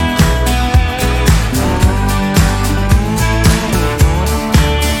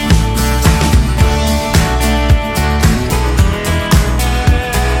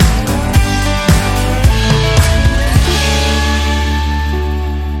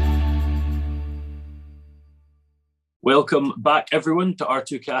Welcome back, everyone, to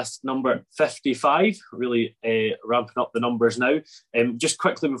R2Cast number 55. Really ramping up the numbers now. Just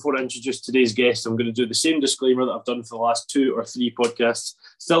quickly before I introduce today's guest, I'm going to do the same disclaimer that I've done for the last 2 or 3 podcasts.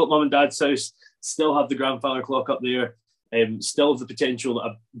 Still at Mum and Dad's house, still have the grandfather clock up there, still have the potential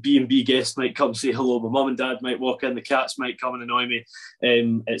that a B&B guest might come say hello. My mum and dad might walk in, the cats might come and annoy me.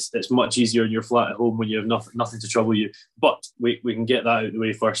 It's much easier in your flat at home when you have nothing to trouble you. But we can get that out of the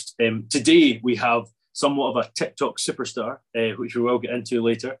way first. Today we have somewhat of a TikTok superstar, which we will get into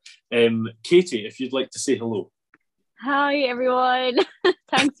later. Katie, if you'd like to say hello. Hi, everyone.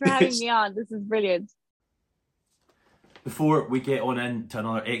 Thanks for having me on. This is brilliant. Before we get on into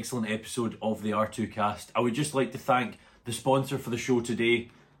another excellent episode of the R2Cast, I would just like to thank the sponsor for the show today,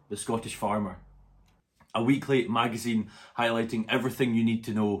 The Scottish Farmer. A weekly magazine highlighting everything you need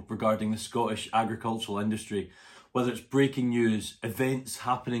to know regarding the Scottish agricultural industry, whether it's breaking news, events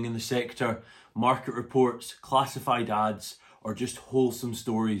happening in the sector, market reports, classified ads, or just wholesome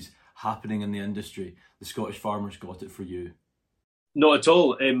stories happening in the industry. The Scottish Farmer's got it for you. Not at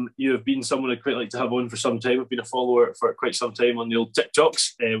all. You have been someone I'd quite like to have on for some time. I've been a follower for quite some time on the old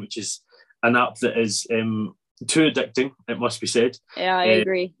TikToks, which is an app that is too addicting, it must be said. Yeah, I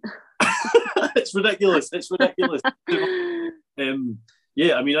agree. It's ridiculous.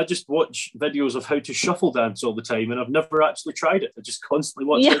 Yeah, I mean, I just watch videos of how to shuffle dance all the time, and I've never actually tried it. I just constantly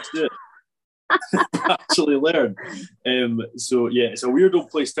watch how to do it. Actually learn. So yeah, it's a weird old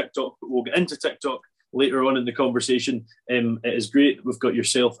place, TikTok, but we'll get into TikTok later on in the conversation. It is great. We've got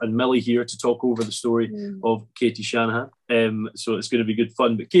yourself and Millie here to talk over the story of Katie Shanahan. So it's going to be good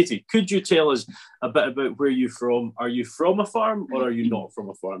fun. But Katie, could you tell us a bit about where you're from? Are you from a farm or are you not from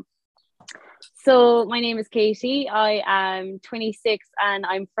a farm? So my name is Katie. I am 26 and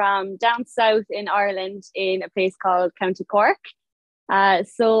I'm from down south in Ireland in a place called County Cork.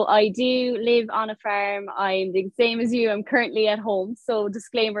 So I do live on a farm. I'm the same as you. I'm currently at home. So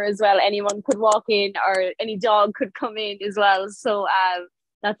disclaimer as well, anyone could walk in or any dog could come in as well. So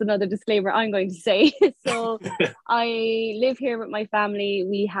that's another disclaimer I'm going to say. So I live here with my family.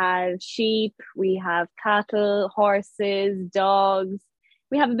 We have sheep, we have cattle, horses, dogs.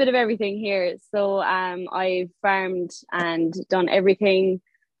 We have a bit of everything here. So I've farmed and done everything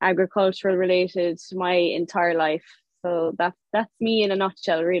agricultural related my entire life. So that's me in a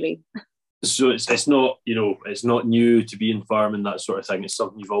nutshell, really. So it's not, it's not new to be in farming, that sort of thing. It's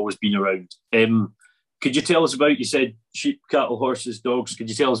something you've always been around. Could you tell us about, you said sheep, cattle, horses, dogs. Could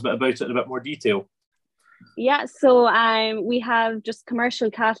you tell us a bit about it in a bit more detail? Yeah, so we have just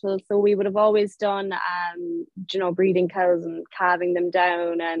commercial cattle. So we would have always done, breeding cows and calving them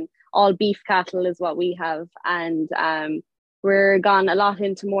down, and all beef cattle is what we have. And we're gone a lot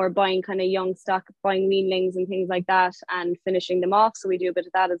into more buying kind of young stock, buying weanlings and things like that and finishing them off. So we do a bit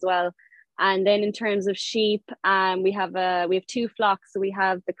of that as well. And then in terms of sheep, we have 2 flocks. So we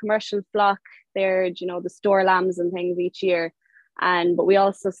have the commercial flock. They're, the store lambs and things each year. But we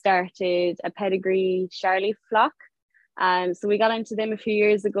also started a pedigree Charlie flock. So we got into them a few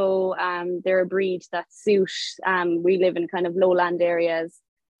years ago. They're a breed that suit. We live in kind of lowland areas.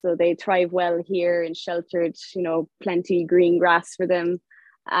 So they thrive well here in sheltered, plenty green grass for them.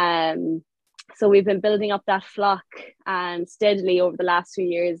 So we've been building up that flock steadily over the last few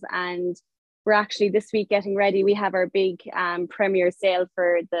years. And we're actually this week getting ready. We have our big premier sale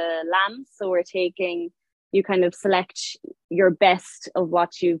for the lambs. So you kind of select your best of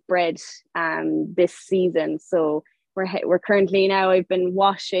what you've bred this season. So we're currently now, I've been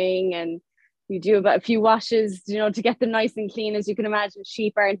washing, and you do about a few washes, to get them nice and clean. As you can imagine,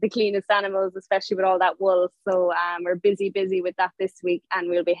 sheep aren't the cleanest animals, especially with all that wool. So we're busy with that this week, and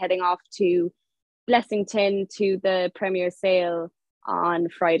we'll be heading off to Blessington to the premier sale on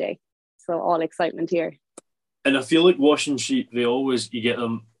Friday. So all excitement here. And I feel like washing sheep, you get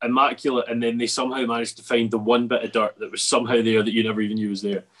them immaculate, and then they somehow manage to find the one bit of dirt that was somehow there that you never even knew was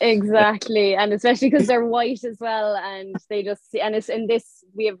there. Exactly. And especially because they're white as well, and it's in this,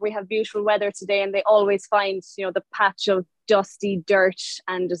 we have beautiful weather today, and they always find, the patch of dusty dirt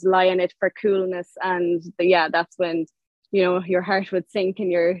and just lie in it for coolness. And that's when, your heart would sink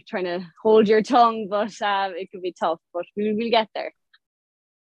and you're trying to hold your tongue, but it could be tough, but we'll get there.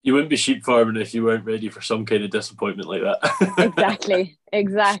 You wouldn't be sheep farming if you weren't ready for some kind of disappointment like that.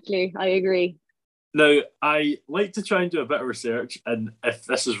 Exactly. I agree. Now, I like to try and do a bit of research, and if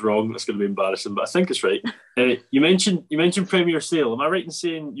this is wrong, that's going to be embarrassing, but I think it's right. You mentioned Premier Sale. Am I right in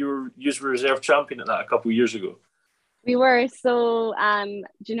saying you were reserve champion at that a couple of years ago? We were. So,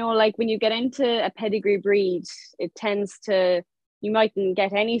 like when you get into a pedigree breed, it tends to, you mightn't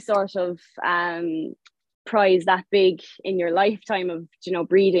get any sort of prize that big in your lifetime of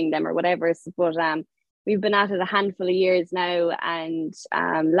breeding them or whatever, but we've been at it a handful of years now. And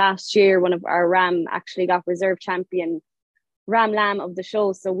last year, one of our ram actually got reserve champion ram lamb of the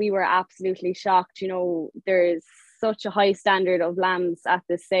show. So we were absolutely shocked. You know, there's such a high standard of lambs at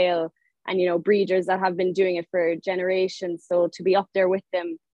this sale, and, you know, breeders that have been doing it for generations. So to be up there with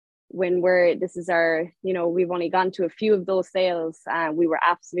them when this is our, you know, we've only gone to a few of those sales, we were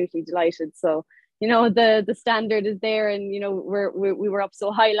absolutely delighted. So, you know, the standard is there, and, you know, we were up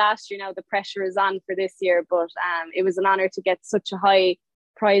so high last year. Now the pressure is on for this year, but it was an honor to get such a high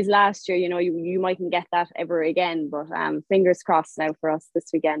prize last year. You know, you mightn't get that ever again, but fingers crossed now for us this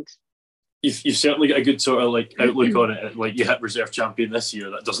weekend. You've certainly got a good sort of like outlook on it. Like, you hit reserve champion this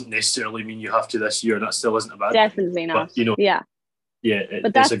year, that doesn't necessarily mean you have to this year, and that still isn't a bad Definitely thing. not. But, you know, yeah,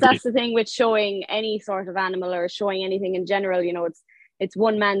 but that's the thing with showing any sort of animal or showing anything in general. You know, it's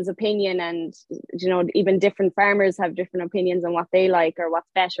one man's opinion, and, you know, even different farmers have different opinions on what they like, or what's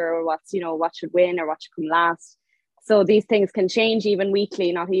better, or what's, you know, what should win or what should come last. So these things can change even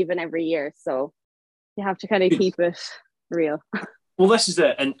weekly, not even every year. So you have to kind of keep it real. Well, this is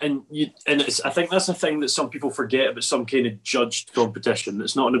it, and I think that's a thing that some people forget about some kind of judged competition.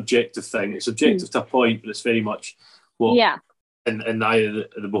 It's not an objective thing. It's objective to a point, but it's very much in the eye of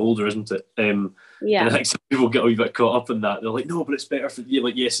the beholder, isn't it? And I think some people get a wee bit caught up in that. They're like, no, but it's better for you.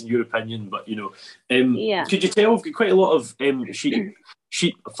 Like, yes, in your opinion, but, you know, could you tell we've got quite a lot of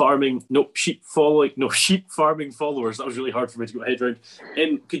sheep farming followers? That was really hard for me to get my head around.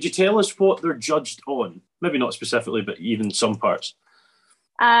 Could you tell us what they're judged on? Maybe not specifically, but even some parts.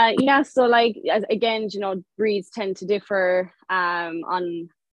 So like, again, you know, breeds tend to differ on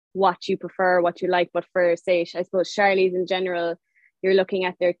what you prefer, what you like. But for, say, I suppose Charlies in general, you're looking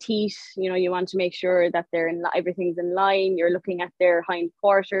at their teeth. You know, you want to make sure that everything's in line. You're looking at their hind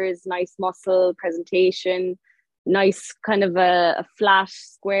quarters, nice muscle presentation, nice kind of a flat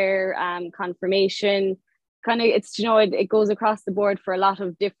square conformation. Kind of, it's, you know, it goes across the board for a lot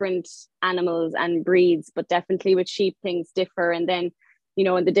of different animals and breeds, but definitely with sheep things differ. And then, you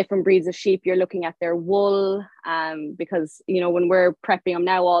know, in the different breeds of sheep, you're looking at their wool, because, you know, when we're prepping them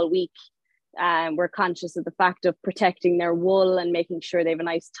now all week, we're conscious of the fact of protecting their wool and making sure they have a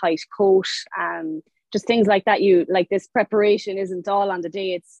nice tight coat, just things like that. This preparation isn't all on the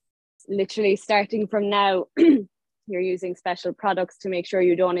day. It's literally starting from now. You're using special products to make sure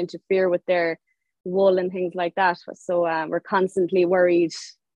you don't interfere with their wool and things like that. So we're constantly worried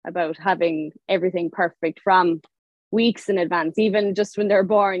about having everything perfect from weeks in advance, even just when they're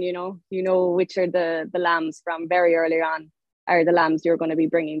born. You know which are the lambs from very early on are the lambs you're going to be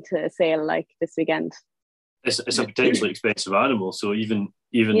bringing to a sale like this weekend. It's a potentially expensive animal, so even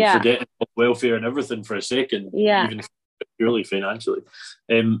forgetting welfare and everything for a second, even if purely financially,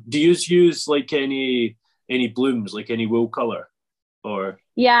 do you use like any blooms, like any wool color? Or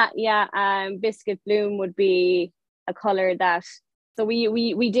biscuit bloom would be a color that, so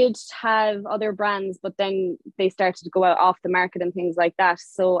we did have other brands, but then they started to go out off the market and things like that.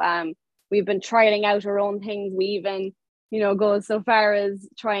 So we've been trialing out our own things. We even, you know, go so far as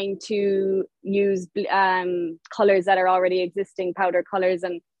trying to use colors that are already existing, powder colors,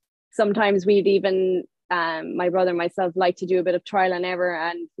 and sometimes we'd even my brother and myself like to do a bit of trial and error,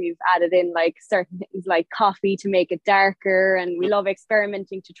 and we've added in like certain things like coffee to make it darker, and we love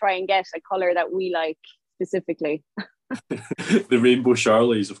experimenting to try and get a color that we like specifically. The rainbow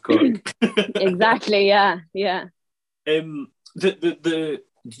Charlies, of course. Exactly. Yeah. Did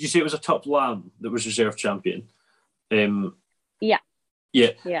you say it was a top lamb that was reserve champion? Yeah.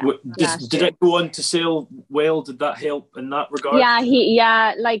 Did it go on to sell well? Did that help in that regard?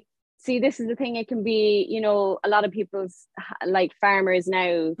 See, this is the thing. It can be, you know, a lot of people's, like, farmers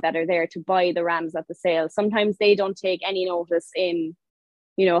now that are there to buy the rams at the sale. Sometimes they don't take any notice in,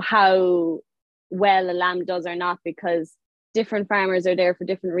 you know, how well a lamb does or not, because different farmers are there for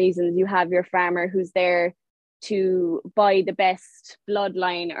different reasons. You have your farmer who's there to buy the best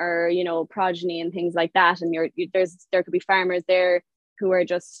bloodline or, you know, progeny and things like that. And there could be farmers there who are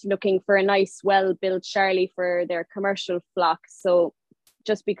just looking for a nice, well-built Charlie for their commercial flock. So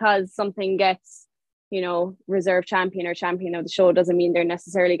just because something gets, you know, reserve champion or champion of the show doesn't mean they're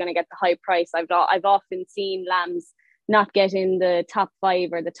necessarily going to get the high price. I've often seen lambs not get in the top 5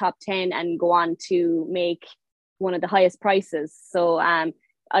 or the top 10 and go on to make one of the highest prices. So I'm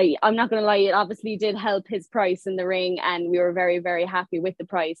not going to lie, it obviously did help his price in the ring, and we were very, very happy with the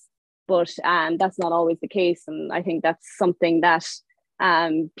price. But that's not always the case, and I think that's something that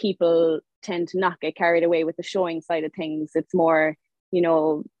people tend to not get carried away with the showing side of things. It's more, you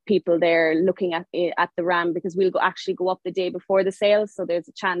know, people there looking at the ram, because we'll actually go up the day before the sale, so there's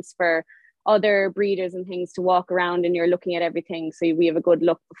a chance for other breeders and things to walk around, and you're looking at everything. So we have a good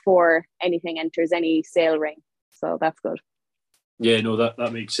look before anything enters any sale ring. So that's good. Yeah, no,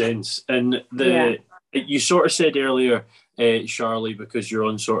 that makes sense. And you sort of said earlier, Charlie, because you're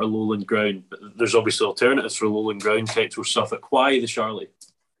on sort of lowland ground, but there's obviously alternatives for lowland ground kept with Suffolk. Why the Charlie?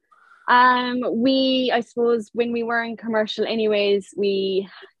 I suppose when we were in commercial anyways, we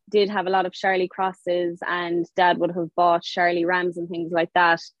did have a lot of Charlie crosses, and Dad would have bought Charlie rams and things like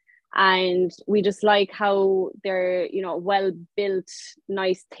that. And we just like how they're, you know, well built,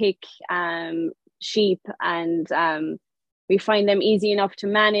 nice, thick sheep, and we find them easy enough to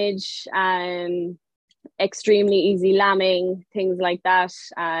manage, extremely easy lambing, things like that.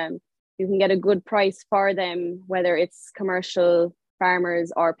 You can get a good price for them, whether it's commercial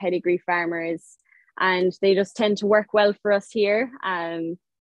farmers or pedigree farmers, and they just tend to work well for us here.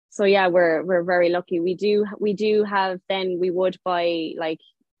 So yeah, we're very lucky. We do have, then we would buy like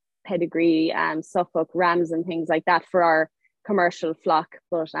pedigree Suffolk rams and things like that for our commercial flock,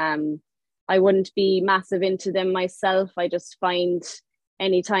 but I wouldn't be massive into them myself. I just find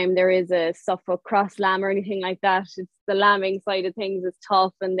anytime there is a Suffolk cross lamb or anything like that, it's the lambing side of things is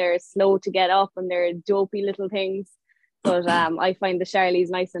tough, and they're slow to get up, and they're dopey little things. But I find the Charlies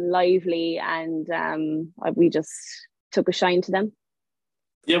nice and lively, and we just took a shine to them.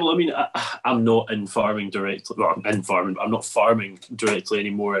 Yeah, well, I mean, I'm not in farming directly. Well, I'm in farming, but I'm not farming directly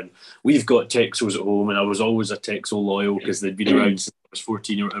anymore. And we've got Texels at home, and I was always a Texel loyal because they'd been around since I was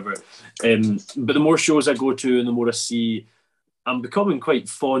 14 or whatever. But the more shows I go to and the more I see, I'm becoming quite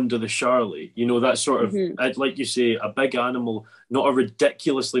fond of the Charlie. You know, that sort of, like you say, a big animal, not a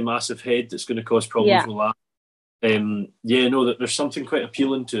ridiculously massive head that's going to cause problems with that. That there's something quite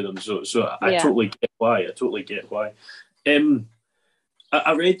appealing to them. So I totally get why.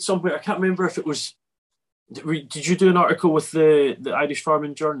 I read somewhere, I can't remember if it was, did you do an article with the Irish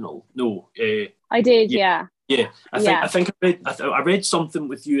Farming Journal? No. I did, yeah. Yeah, I think I read something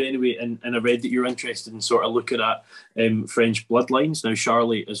with you anyway, and I read that you're interested in sort of looking at French bloodlines. Now,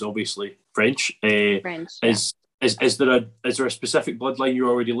 Charlie is obviously French. French. Yeah. Is there a specific bloodline you're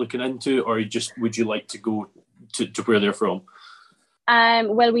already looking into, or would you like to go to where they're from?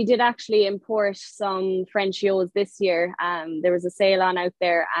 Well, we did actually import some French ewes this year. There was a sale on out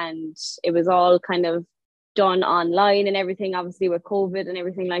there, and it was all kind of done online and everything, obviously with COVID and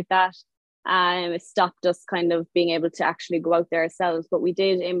everything like that. It stopped us kind of being able to actually go out there ourselves, but we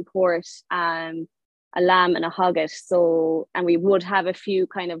did import a lamb and a hogget. So, and we would have a few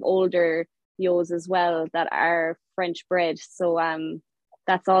kind of older ewes as well that are French bred. So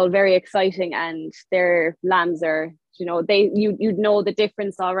that's all very exciting, and their lambs are, you know, you'd know the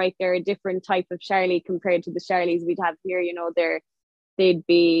difference. All right, they're a different type of Charlie compared to the Charlies we'd have here. You know, they'd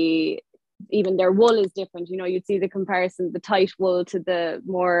be, even their wool is different. You know, you'd see the comparison, the tight wool to the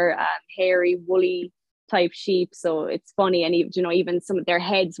more hairy, woolly type sheep. So it's funny, and you know, even some of their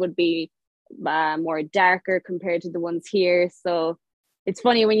heads would be more darker compared to the ones here. So it's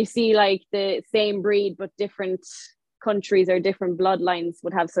funny when you see like the same breed but different countries or different bloodlines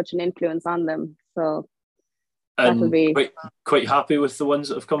would have such an influence on them. So that'll be quite happy with the ones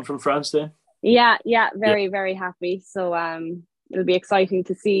that have come from France then. Yeah, very happy. So it'll be exciting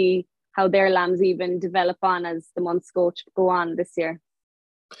to see how their lambs even develop on as the months go on this year.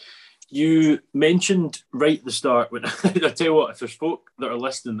 You mentioned right at the start, when I tell you what, if there's folk that are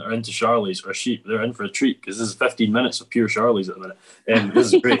listening that are into Charlies or sheep, they're in for a treat, because this is 15 minutes of pure Charlies at the minute.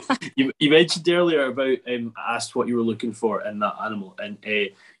 This is great. You mentioned earlier about, I asked what you were looking for in that animal, and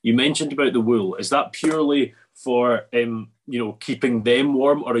you mentioned about the wool. Is that purely for keeping them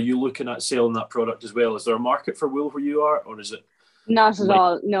warm, or are you looking at selling that product as well? Is there a market for wool where you are, or is it? Not at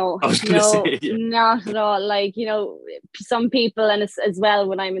all. No, not at all. Like, you know, some people, and as well,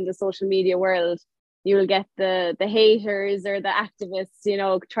 when I'm in the social media world, you'll get the haters or the activists, you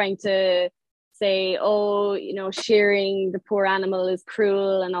know, trying to say, oh, you know, shearing the poor animal is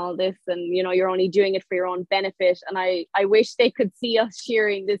cruel and all this, and, you know, you're only doing it for your own benefit. And I wish they could see us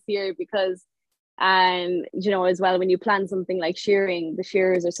shearing this year, because you know, as well, when you plan something like shearing, the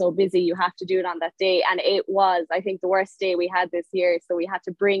shearers are so busy, you have to do it on that day. And it was, I think, the worst day we had this year. So we had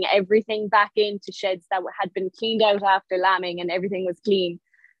to bring everything back into sheds that had been cleaned out after lambing, and everything was clean.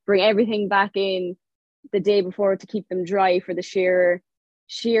 Bring everything back in the day before to keep them dry for the shearer.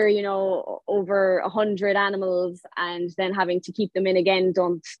 Shear, you know, over 100 animals, and then having to keep them in again,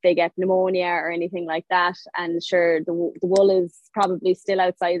 don't they get pneumonia or anything like that. And sure, the wool is probably still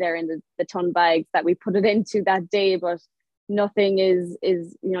outside there in the ton bags that we put it into that day, but nothing is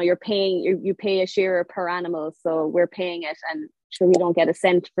you know, you pay a shearer per animal, so we're paying it, and sure, we don't get a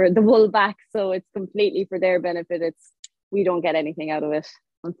cent for the wool back, so it's completely for their benefit. We don't get anything out of it.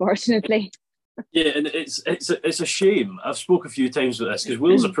 unfortunately. Yeah, and it's a shame. I've spoke a few times about this because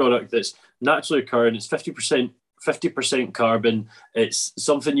wool is a product that's naturally occurring. It's 50% carbon. It's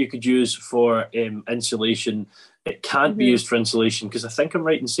something you could use for insulation. It can't be used for insulation because I think I'm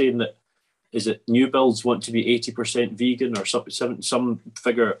right in saying that is it new builds want to be 80% vegan or some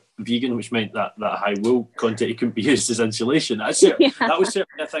figure vegan, which meant that high wool content couldn't be used as insulation. That was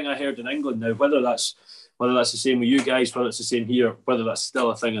certainly a thing I heard in England. Now whether that's the same with you guys, whether it's the same here, whether that's still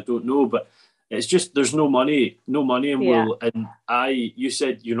a thing, I don't know. But it's just there's no money in wool, and you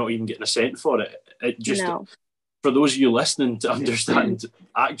said you're not even getting a cent for it. It just for those of you listening to understand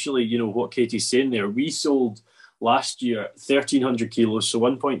actually, what Katie's saying there. We sold last year 1,300 kilos, so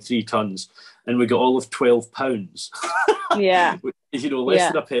 1.3 tons, and we got all of £12. Yeah, less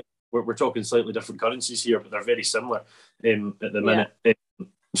than a penny. We're talking slightly different currencies here, but they're very similar at the minute.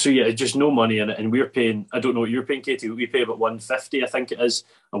 So just no money in it, and we're paying. I don't know what you're paying, Katie. We pay about £1.50, I think it is,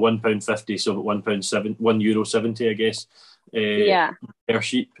 a £1.50, so about €1.70, I guess. Per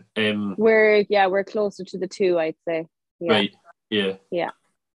sheep. We're closer to the two, I'd say. Yeah. Right. Yeah. Yeah.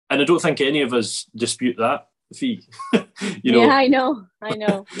 And I don't think any of us dispute that fee. Yeah, I know.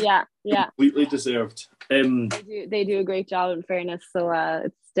 Yeah. Completely deserved. They do a great job, in fairness. So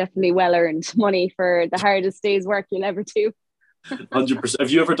it's definitely well earned money for the hardest day's work you'll ever do. 100%. Have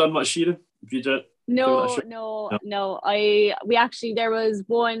you ever done much shearing? Have you done? No. We actually, there was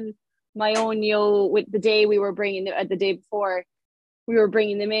one, my own with the day we were bringing the day before we were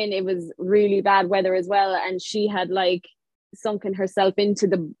bringing them in, it was really bad weather as well, and she had like sunken herself into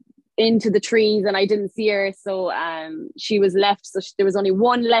the trees, and I didn't see her, so she was left, so there was only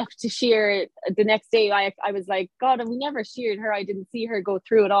one left to shear. The next day I was like, God, we never sheared her. I didn't see her go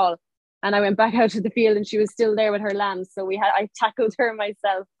through it all. And I went back out to the field and she was still there with her lambs. So I tackled her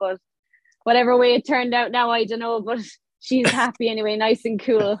myself, but whatever way it turned out now, I don't know, but she's happy anyway, nice and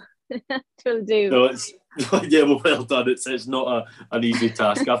cool. It'll do. No, well done. It's not an easy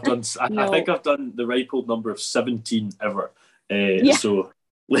task. I think I've done the ripe-old number of 17 ever. So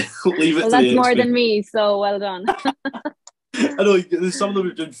leave it to that's more than me, so well done. I know some of them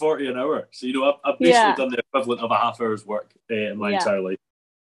have done 40 an hour. So, I've basically done the equivalent of a half hour's work in my entire life.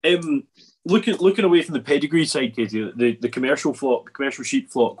 Looking away from the pedigree side, Katie, the commercial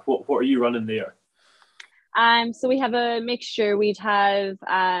sheep flock, what are you running there? So we have a mixture. We'd have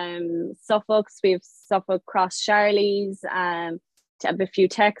Suffolks, we have Suffolk cross Charlies, have a few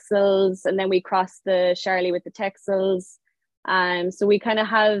Texels, and then we cross the Charlie with the Texels. So we kind of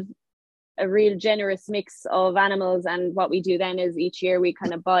have a real generous mix of animals, and what we do then is each year we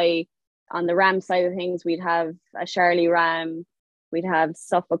kind of buy, on the ram side of things, we'd have a Charlie ram, we'd have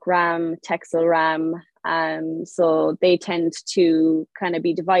Suffolk ram, Texel ram, so they tend to kind of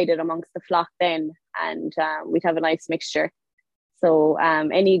be divided amongst the flock then, and we'd have a nice mixture. So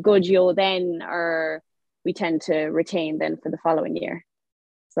any good ewe then, or we tend to retain then for the following year.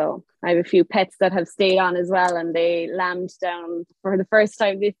 So I have a few pets that have stayed on as well, and they lambed down for the first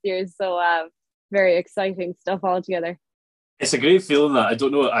time this year. So very exciting stuff altogether. It's a great feeling that. I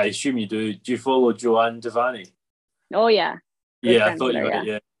don't know, I assume you do. Do you follow Joanne Devaney? Oh, yeah. Yeah, I thought you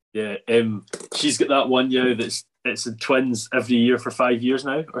were. Yeah. She's got that one it's in twins every year for 5 years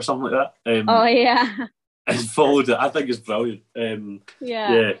now, or something like that. Oh yeah. I followed it. I think it's brilliant.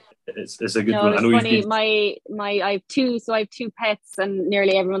 Yeah, it's a good one. It's funny. I have two pets, and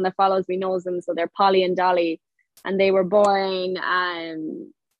nearly everyone that follows me knows them. So they're Polly and Dolly, and they were born.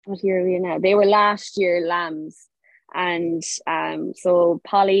 What year are we in now? They were last year lambs. And so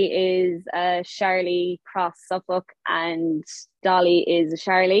Polly is a Charlie cross Suffolk, and Dolly is a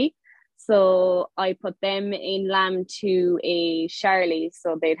Charlie. So I put them in lamb to a Charlie,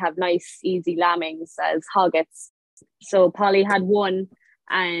 so they'd have nice easy lambings as hoggets. So Polly had one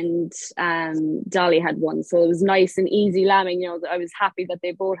and Dolly had one, so it was nice and easy lambing. I was happy that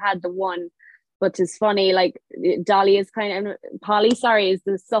they both had the one. But it's funny, like Dolly is Polly is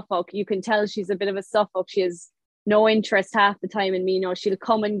the Suffolk. You can tell she's a bit of a Suffolk. She has no interest half the time in me. She'll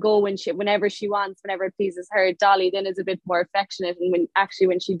come and go whenever she wants, whenever it pleases her. Dolly then is a bit more affectionate, and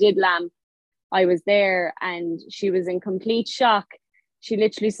when she did lamb, I was there and she was in complete shock. She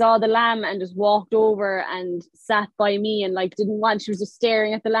literally saw the lamb and just walked over and sat by me and she was just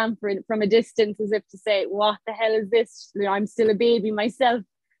staring at the lamb from a distance, as if to say, what the hell is this? I'm still a baby myself.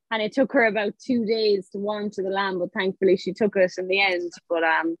 And it took her about 2 days to warm to the lamb, but thankfully she took it in the end. But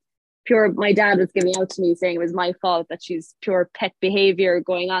my dad was giving out to me saying it was my fault, that she's pure pet behavior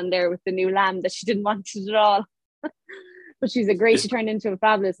going on there with the new lamb, that she didn't want it at all. But she turned into a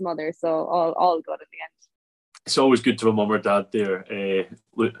fabulous mother, so all good in the end. It's always good to have a mum or dad there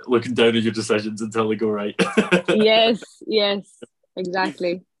looking down at your decisions until they go right. Yes.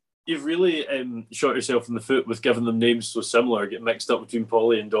 exactly. You've really shot yourself in the foot with giving them names so similar, get mixed up between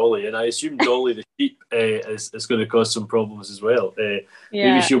Polly and Dolly. And I assume Dolly the sheep is going to cause some problems as well. Maybe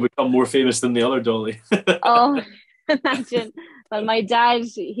Yeah. she'll become more famous than the other Dolly. Oh, imagine. Well, my dad,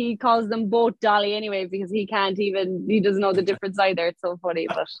 he calls them both Dolly anyway because he doesn't know the difference either. It's so funny.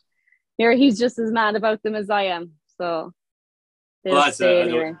 But here he's just as mad about them as I am. So Well, they'll that's it. stay I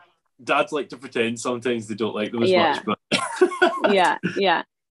know anyway. dads like to pretend sometimes they don't like them as Yeah. much, but Yeah, yeah.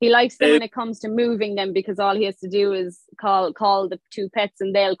 He likes them when it comes to moving them because all he has to do is call the two pets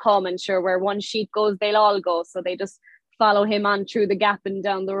and they'll come, and sure, where one sheep goes, they'll all go. So they just follow him on through the gap and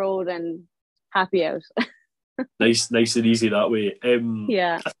down the road and happy out. nice and easy that way.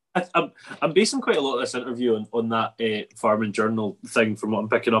 Yeah. I'm basing quite a lot of this interview on that farming journal thing from what I'm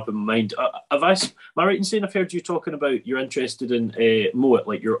picking up in my mind. Am I right in saying I've heard you talking about you're interested in Moet,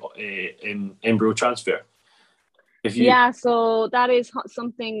 like your embryo transfer? Yeah, so that is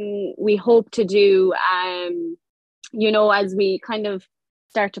something we hope to do. As we kind of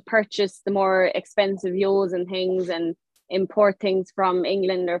start to purchase the more expensive ewes and things and import things from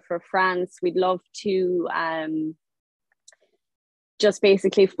England or for France, we'd love to just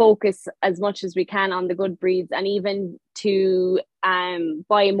basically focus as much as we can on the good breeds, and even to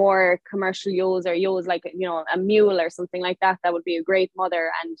buy more commercial ewes or ewes like a mule or something like that. That would be a great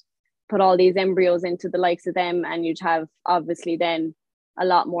mother, and put all these embryos into the likes of them, and you'd have obviously then a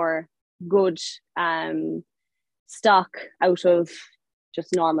lot more good stock out of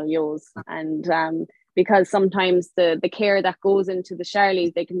just normal ewes. And because sometimes the care that goes into the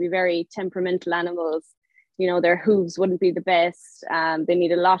Charlies, they can be very temperamental animals. Their hooves wouldn't be the best. They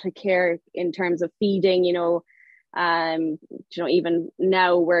need a lot of care in terms of feeding. Even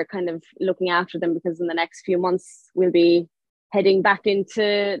now we're kind of looking after them because in the next few months we'll be heading back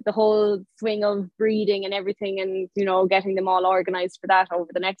into the whole swing of breeding and everything, and getting them all organized for that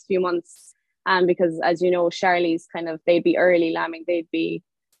over the next few months. Because as you know, Charlies they'd be early lambing. They'd be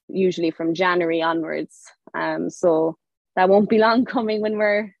usually from January onwards. So that won't be long coming when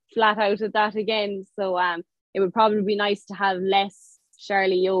we're flat out at that again. So it would probably be nice to have less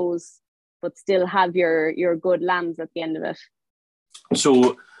Charlie ewes, but still have your good lambs at the end of it.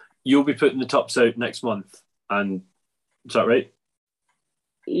 So you'll be putting the tops out next month, and is that right?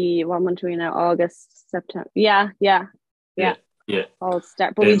 What month are we now? August, September. Yeah. All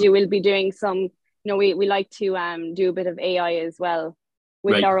start, but we'll be doing some. We like to do a bit of AI as well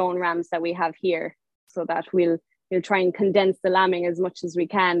with our own rams that we have here, so that we'll try and condense the lambing as much as we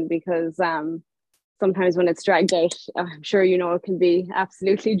can, because sometimes when it's dragged out, I'm sure it can be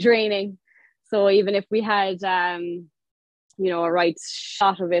absolutely draining. So even if we had a right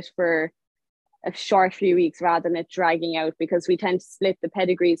shot of it for a short few weeks rather than it dragging out, because we tend to split the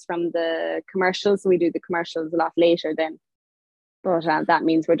pedigrees from the commercials, so we do the commercials a lot later then. But that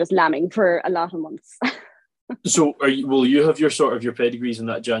means we're just lambing for a lot of months. So will you have your pedigrees in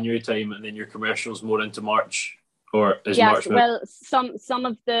that January time, and then your commercials more into March, or is March? Well,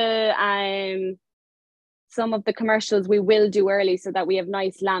 some of the commercials we will do early, so that we have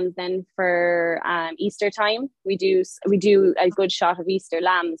nice lambs then for Easter time. We do a good shot of Easter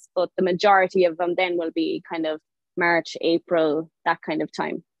lambs, but the majority of them then will be kind of March, April, that kind of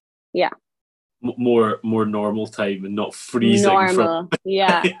time. Yeah. More normal time and not freezing. Normal,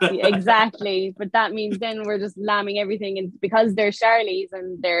 yeah, exactly. But that means then we're just lambing everything, and because they're Charlies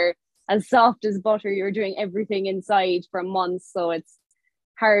and they're as soft as butter, you're doing everything inside for months. So it's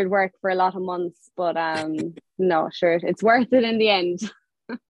hard work for a lot of months, but no, sure, it's worth it in the end.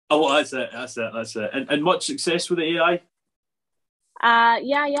 Oh, well, that's it. And much success with the AI?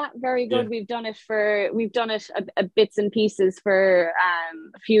 Yeah, very good. We've done it a bits and pieces for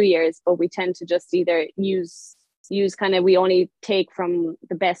a few years, but we tend to just either use we only take from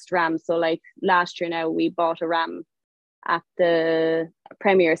the best rams. So like last year now, we bought a ram at the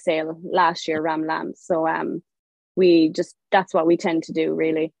Premier sale last year, ram lamb. So that's what we tend to do,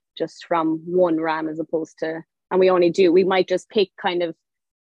 really, just from one ram, as opposed to, and we might just pick kind of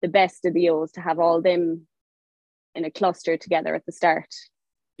the best of the ewes to have all them in a cluster together at the start.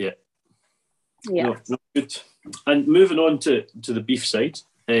 Yeah. No, good. And moving on to the beef side,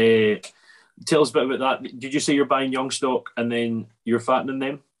 tell us a bit about that. Did you say you're buying young stock and then you're fattening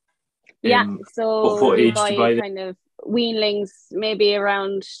them? Yeah, so what age buy to buy them? kind of weanlings, maybe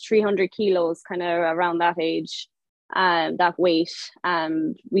around 300 kilos, kind of around that age, that weight.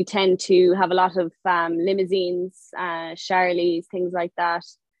 We tend to have a lot of limousines, Charlies, things like that.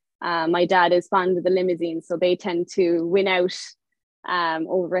 My dad is fond of the limousines, so they tend to win out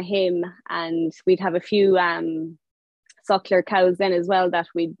over him. And we'd have a few suckler cows then as well that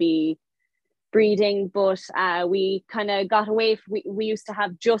we'd be breeding, but we kind of got away. We used to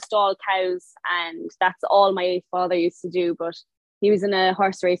have just all cows, and that's all my father used to do. But he was in a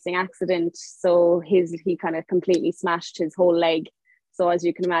horse racing accident, so he kind of completely smashed his whole leg. So as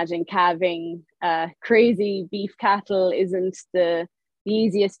you can imagine, calving crazy beef cattle isn't the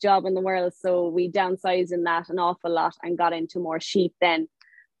easiest job in the world. So we downsized in that an awful lot and got into more sheep then.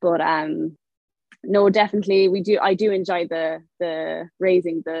 But no, definitely I do enjoy the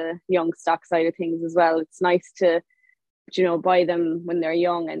raising the young stock side of things as well. It's nice to, buy them when they're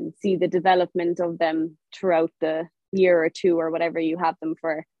young and see the development of them throughout the year or two or whatever you have them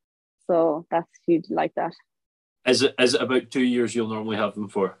for. So that's huge, like that. Is it about 2 years you'll normally have them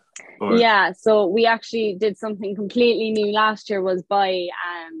for? Or? Yeah, so we actually did something completely new last year, was buy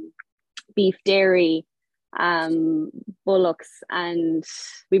beef dairy bullocks, and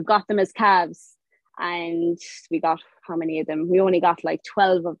we've got them as calves, and we got, how many of them? We only got like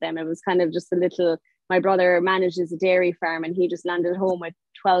 12 of them. It was kind of just my brother manages a dairy farm, and he just landed home with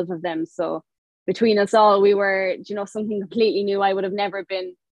 12 of them. So between us all, we were, something completely new. I would have never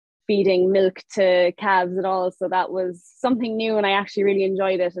been feeding milk to calves at all, so that was something new, and I actually really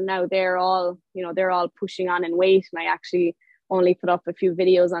enjoyed it. And now they're all pushing on in weight, and I actually only put up a few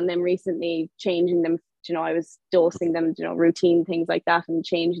videos on them recently, changing them. I was dosing them, routine things like that, and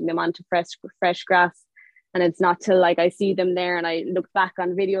changing them onto fresh grass. And it's not till I see them there, and I look back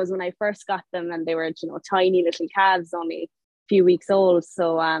on videos when I first got them, and they were tiny little calves, only a few weeks old.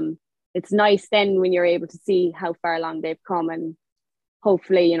 So it's nice then when you're able to see how far along they've come, and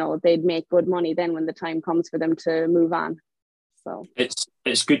hopefully, they'd make good money then when the time comes for them to move on. So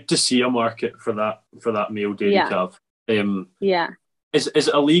it's good to see a market for that male dairy calf. Yeah. Is it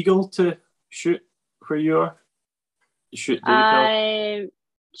illegal to shoot where you are? Shoot dairy calves?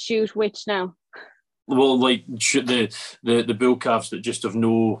 Shoot which now? Well, like shoot the bull calves that just have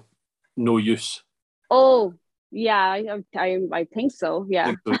no use. Oh, yeah, I think so.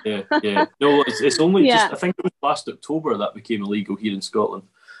 Yeah. Yeah. No, it's only just, I think it was last October that became illegal here in Scotland.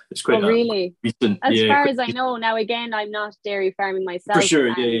 It's quite really recent. As far as I know. Now again, I'm not dairy farming myself. For sure,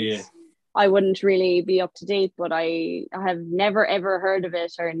 yeah. I wouldn't really be up to date, but I have never ever heard of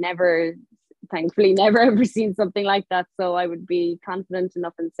it, or thankfully never ever seen something like that. So I would be confident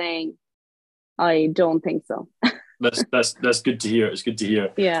enough in saying I don't think so. That's good to hear. It's good to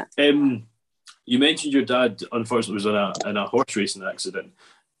hear. Yeah. You mentioned your dad unfortunately was in a horse racing accident.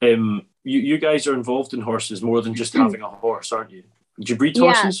 You guys are involved in horses more than just having a horse, aren't you? Did you breed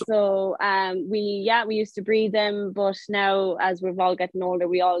horses? Yeah, so we used to breed them, but now as we've all getting older,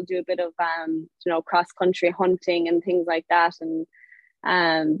 we all do a bit of cross country hunting and things like that, and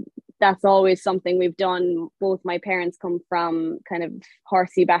that's always something we've done. Both my parents come from kind of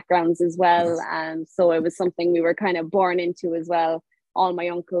horsey backgrounds as well, and so it was something we were kind of born into as well. All my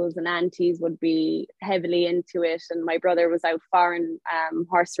uncles and aunties would be heavily into it, and my brother was out foreign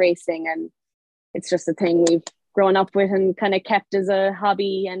horse racing, and it's just a thing we've grown up with and kind of kept as a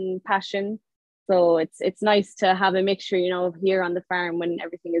hobby and passion. So it's nice to have a mixture, here on the farm. When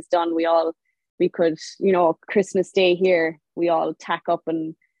everything is done, we could, Christmas Day here, we all tack up,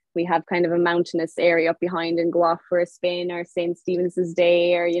 and we have kind of a mountainous area up behind and go off for a spin, or St. Stephen's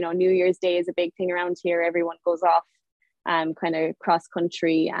Day, or New Year's Day is a big thing around here. Everyone goes off kind of cross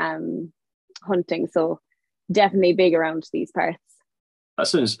country hunting, so definitely big around these parts. It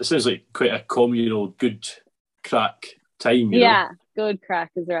sounds like quite a communal, good crack time. Yeah, good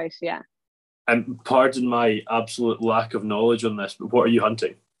crack is right. Yeah. And pardon my absolute lack of knowledge on this, but what are you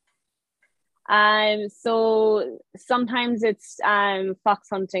hunting? So sometimes it's fox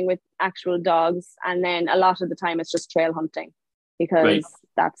hunting with actual dogs, and then a lot of the time it's just trail hunting, because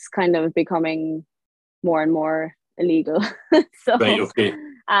that's kind of becoming more and more illegal. So okay.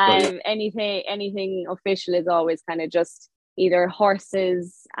 Anything official is always kind of just either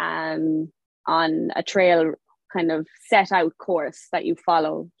horses on a trail kind of set out course that you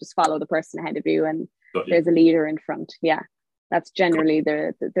just follow the person ahead of you, and there's a leader in front. Yeah, that's generally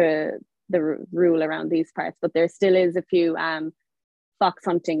the rule around these parts, but there still is a few fox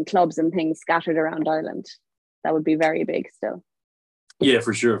hunting clubs and things scattered around Ireland. That would be very big still. Yeah,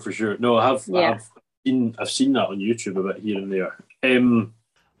 for sure. No, I've seen that on YouTube a bit here and there.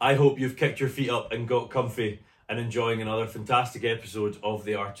 I hope you've kicked your feet up and got comfy and enjoying another fantastic episode of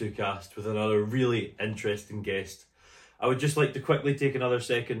the R2 Cast with another really interesting guest. I would just like to quickly take another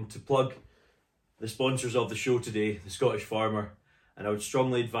second to plug the sponsors of the show today, the Scottish Farmer, and I would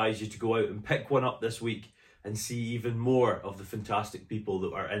strongly advise you to go out and pick one up this week and see even more of the fantastic people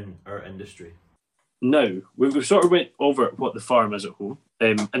that are in our industry. Now, we've sort of went over what the farm is at home,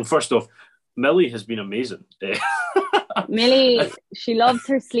 and first off, Millie has been amazing. Millie, she loves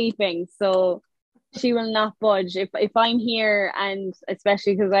her sleeping, so she will not budge. If I'm here, and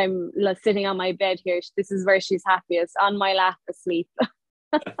especially because I'm sitting on my bed here, this is where she's happiest, on my lap asleep.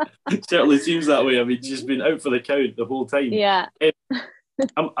 It certainly seems that way. I mean, she's been out for the count the whole time. Yeah.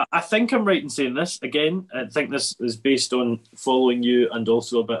 I think I'm right in saying this again. I think this is based on following you and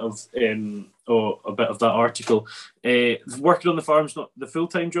also a bit of that article. Working on the farm's not the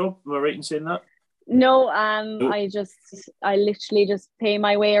full-time job. Am I right in saying that? No, Nope. I literally just pay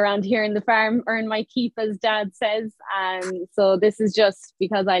my way around here in the farm, earn my keep, as Dad says. So this is just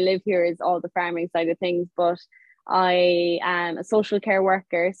because I live here, is all the farming side of things. But I am a social care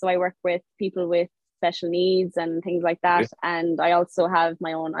worker, so I work with people with special needs and things like that. Okay. And I also have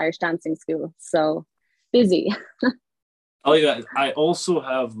my own Irish dancing school, so busy. Oh yeah, I also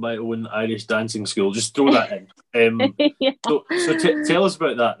have my own Irish dancing school. Just throw that in. Yeah. So tell us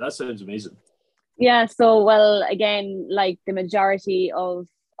about that. That sounds amazing. Yeah, so well, again, like the majority of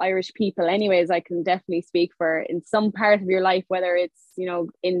Irish people, anyways, I can definitely speak for, in some part of your life, whether it's,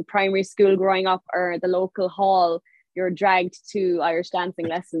 in primary school growing up or the local hall, you're dragged to Irish dancing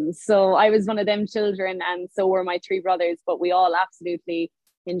lessons. So I was one of them children, and so were my three brothers, but we all absolutely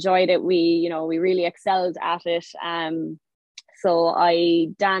enjoyed it. We really excelled at it. So I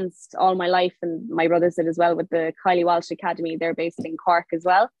danced all my life, and my brothers did as well, with the Kylie Walsh Academy. They're based in Cork as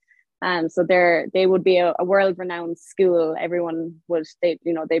well. So they would be a world-renowned school. Everyone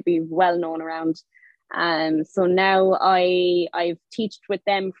they'd be well known around. So now I've taught with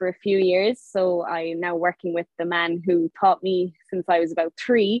them for a few years. So I'm now working with the man who taught me since I was about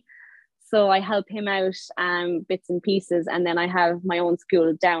 3. So I help him out bits and pieces, and then I have my own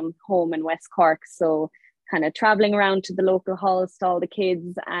school down home in West Cork. So kind of traveling around to the local halls to all the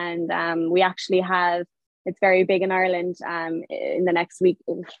kids, and we actually have. It's very big in Ireland. In the next week,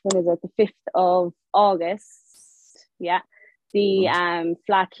 when is it? The 5th of August. Yeah, the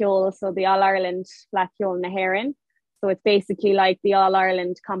Flacchiol, so the All Ireland Flacchiol na hÉireann. So it's basically like the All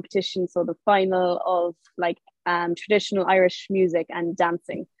Ireland competition. So the final of traditional Irish music and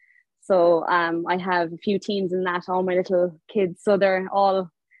dancing. So I have a few teams in that. All my little kids. So they're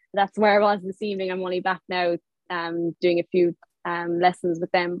all. That's where I was this evening. I'm only back now, doing a few lessons with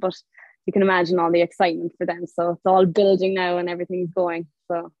them, but. You can imagine all the excitement for them. So it's all building now and everything's going.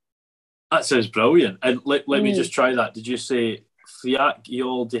 So that sounds brilliant. And let me just try that. Did you say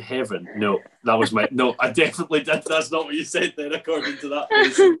Flacchiol de HÉireann? No, that was no, I definitely did. That's not what you said then, according to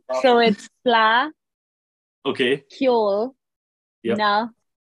that. So it's Fla. Okay. Kiol. Yep. Na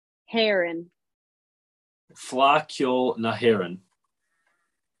hÉireann. Flacchiol na hÉireann.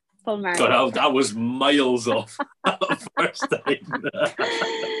 God, that was miles off first time.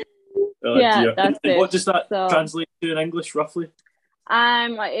 Oh, yeah, dear. that's and it. What does that translate to in English, roughly?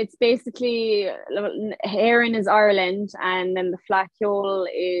 It's basically hÉireann is Ireland, and then the Flacchiol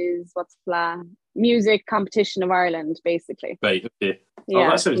is what's Fla? Music competition of Ireland, basically. Right. Okay. Yeah.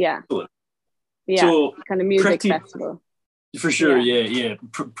 That sounds excellent. Yeah. So kind of music festival. For sure. Yeah.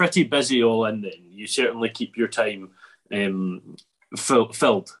 Pretty busy all in then. You certainly keep your time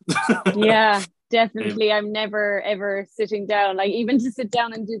filled. Yeah. Definitely, I'm never ever sitting down. Like even to sit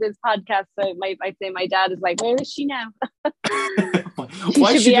down and do this podcast, I'd say my dad is like, "Where is she now?"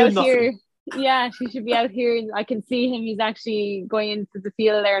 Why should be out nothing? here. Yeah, she should be out here. I can see him. He's actually going into the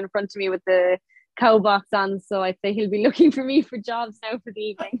field there in front of me with the cow box on. So I'd say he'll be looking for me for jobs now for the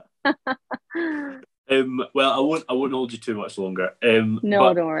evening. Well, I won't hold you too much longer.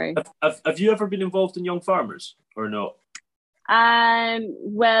 No, don't worry. Have you ever been involved in Young Farmers or not?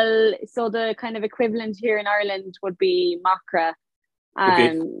 Well, so the kind of equivalent here in Ireland would be Macra.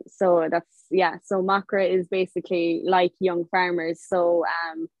 Okay. So so Macra is basically like Young Farmers. So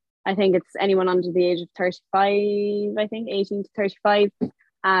I think it's anyone under the age of 35, I think 18 to 35.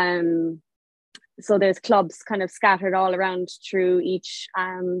 So there's clubs kind of scattered all around through each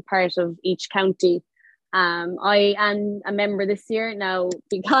part of each county. I am a member this year now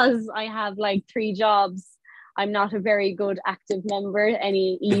because I have 3 jobs. I'm not a very good active member.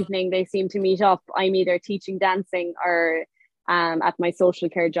 Any evening they seem to meet up, I'm either teaching dancing or at my social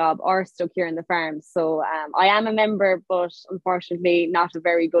care job or stuck here in the farm. So I am a member, but unfortunately not a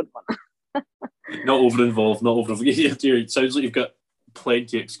very good one. Not over involved. It sounds like you've got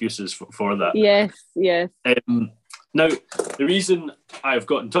plenty of excuses for that. Yes. Now, the reason I've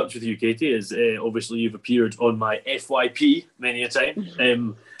got in touch with you, Katie, is obviously you've appeared on my FYP many a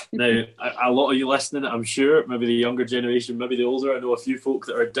time. Now, a lot of you listening, I'm sure, maybe the younger generation, maybe the older, I know a few folk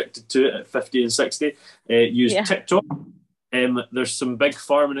that are addicted to it at 50 and 60, use TikTok. There's some big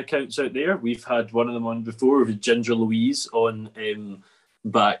farming accounts out there. We've had one of them on before with Ginger Louise on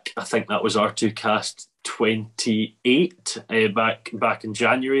back, I think that was R2Cast 28 back in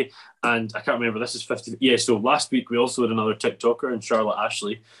January, and I can't remember. This is 50. Yeah, so last week we also had another TikToker in Charlotte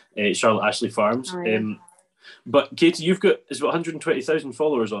Ashley Farms. Oh, yeah. But Katie, you've got is about 120,000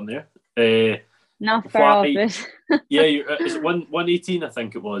 followers on there. Not far off it. Yeah, it's 118, I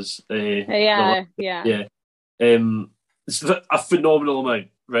think it was. Yeah. It's a phenomenal amount,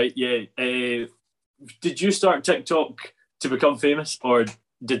 right? Yeah. Did you start TikTok to become famous, or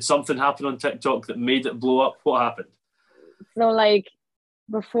did something happen on TikTok that made it blow up? What happened? So like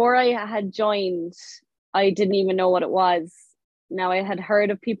before I had joined, I didn't even know what it was. Now I had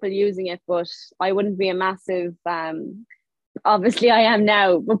heard of people using it, but I wouldn't be a massive obviously I am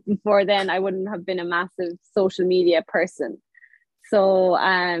now, but before then I wouldn't have been a massive social media person. So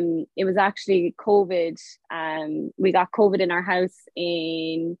it was actually COVID. We got COVID in our house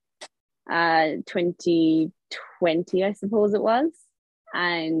in 2020, I suppose it was.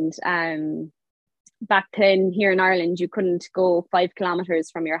 And back then here in Ireland, you couldn't go 5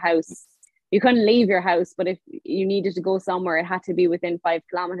 kilometers from your house. You couldn't leave your house, but if you needed to go somewhere, it had to be within 5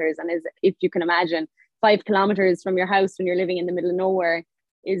 kilometers. And if you can imagine, 5 kilometers from your house when you're living in the middle of nowhere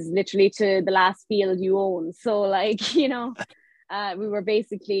is literally to the last field you own. So like, we were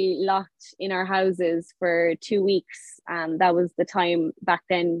basically locked in our houses for 2 weeks. And that was the time back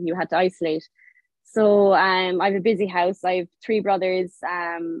then you had to isolate. So I have a busy house. I have 3 brothers.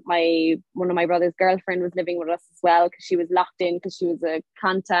 One of my brother's girlfriend was living with us as well because she was locked in because she was a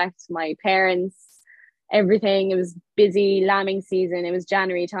contact. My parents, everything. It was busy lambing season. It was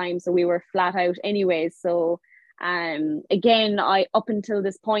January time, so we were flat out anyways. So again, up until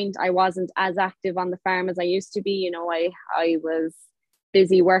this point, I wasn't as active on the farm as I used to be. I was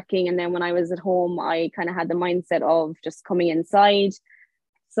busy working, and then when I was at home, I kind of had the mindset of just coming inside.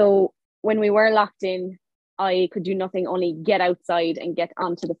 So when we were locked in, I could do nothing, only get outside and get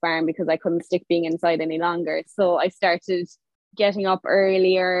onto the farm because I couldn't stick being inside any longer. So I started getting up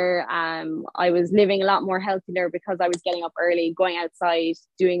earlier. I was living a lot more healthier because I was getting up early, going outside,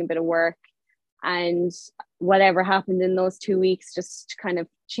 doing a bit of work. And whatever happened in those 2 weeks just kind of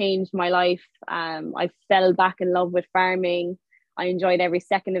changed my life. I fell back in love with farming. I enjoyed every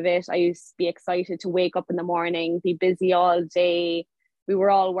second of it. I used to be excited to wake up in the morning, be busy all day. We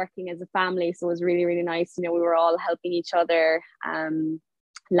were all working as a family, so it was really, really nice. We were all helping each other.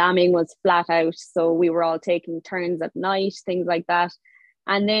 Lambing was flat out, so we were all taking turns at night, things like that.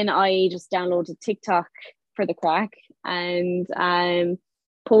 And then I just downloaded TikTok for the crack and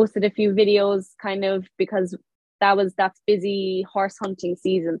posted a few videos kind of because that's busy horse hunting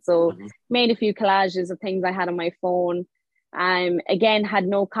season. So made a few collages of things I had on my phone. Again, had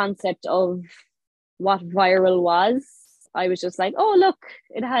no concept of what viral was. I was just like, oh, look,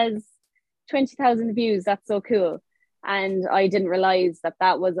 it has 20,000 views. That's so cool. And I didn't realize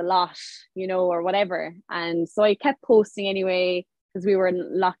that was a lot, or whatever. And so I kept posting anyway, because we were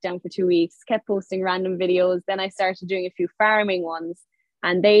in lockdown for 2 weeks, kept posting random videos. Then I started doing a few farming ones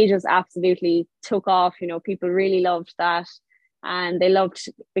and they just absolutely took off. People really loved that. And they loved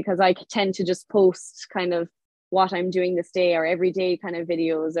because I tend to just post kind of what I'm doing this day or everyday kind of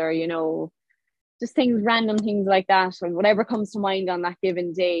videos or, just random things like that, or whatever comes to mind on that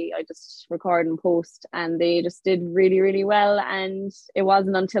given day, I just record and post, and they just did really, really well. And it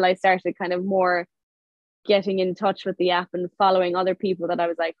wasn't until I started kind of more getting in touch with the app and following other people that I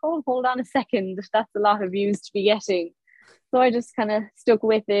was like, oh, hold on a second, that's a lot of views to be getting. So I just kind of stuck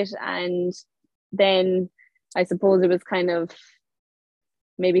with it. And then I suppose it was kind of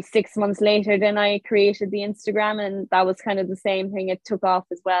maybe 6 months later, then I created the Instagram, and that was kind of the same thing. It took off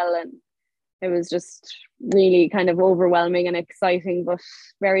as well. And it was just really kind of overwhelming and exciting, but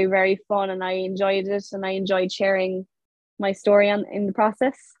very, very fun. And I enjoyed it, and I enjoyed sharing my story in the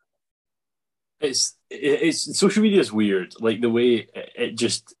process. It's social media is weird, like the way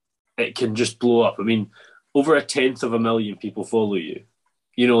it can just blow up. I mean, over 1/10 people follow you.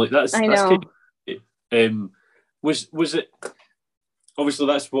 That's I know. Was it obviously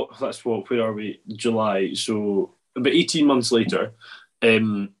that's what where are we? July. So about 18 months later,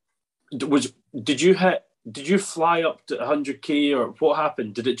 did you fly up to 100k, or what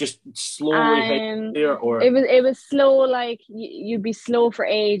happened? Did it just slowly head there, or it was slow? Like you'd be slow for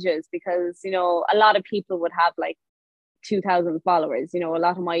ages because a lot of people would have like 2,000 followers. A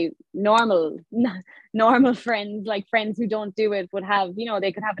lot of my normal friends, like friends who don't do it, would have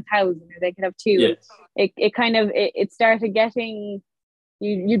they could have 1,000 or they could have 2. Yes. It started getting,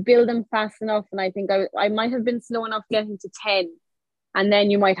 you'd build them fast enough, and I think I might have been slow enough getting to 10. And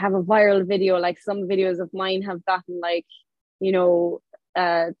then you might have a viral video, like some videos of mine have gotten like,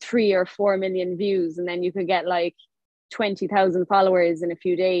 3 or 4 million views. And then you could get like 20,000 followers in a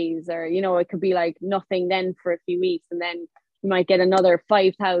few days, or you know, it could be like nothing then for a few weeks, and then you might get another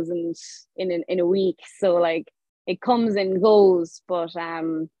 5,000 in a week. So like it comes and goes, but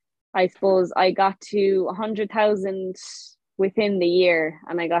I suppose I got to 100,000 within the year,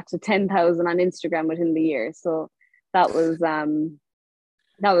 and I got to 10,000 on Instagram within the year. So that was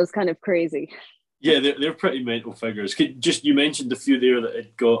kind of crazy. Yeah, they're pretty mental figures. You mentioned a few there that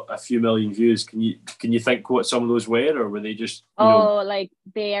had got a few million views. Can you think what some of those were, or were they just? Like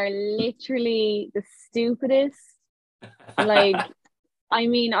they are literally the stupidest. Like, I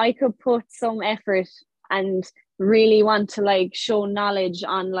mean, I could put some effort and really want to like show knowledge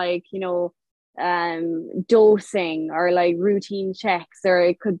on like, you know, dosing or like routine checks, or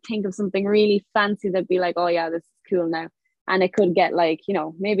I could think of something really fancy that'd be like, oh yeah, this is cool now. And it could get like, you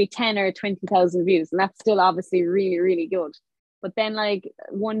know, maybe 10 or 20,000 views. And that's still obviously really, really good. But then like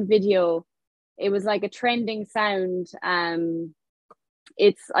one video, it was like a trending sound.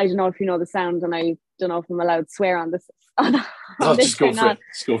 It's, I don't know if you know the sound, and I don't know if I'm allowed to swear on this. Just go for it.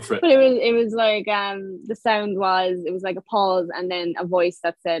 Just go for it. But it was like, the sound was, it was like a pause and then a voice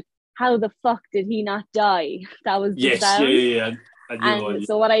that said, how the fuck did he not die? That was the sound. Yeah. And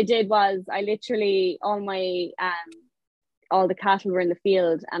so what I did was I literally, all the cattle were in the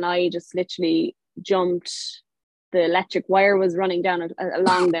field, and I just literally jumped. The electric wire was running down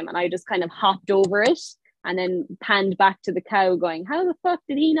along them, and I just kind of hopped over it and then panned back to the cow going, how the fuck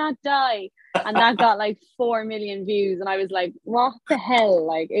did he not die? And that got like 4 million views, and I was like, what the hell?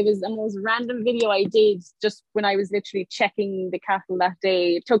 Like, it was the most random video I did just when I was literally checking the cattle that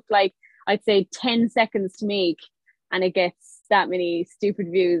day. It took like, I'd say 10 seconds to make, and it gets that many stupid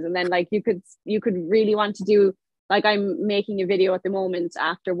views. And then like you could really want to do, like, I'm making a video at the moment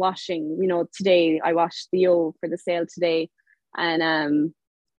after washing, you know, today I washed the ewe for the sale today, and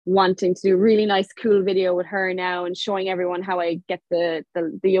wanting to do a really nice cool video with her now and showing everyone how I get the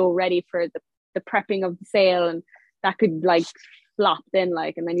ewe ready for the prepping of the sale. And that could like flop then,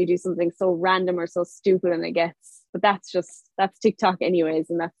 like, and then you do something so random or so stupid and it gets, but that's TikTok anyways,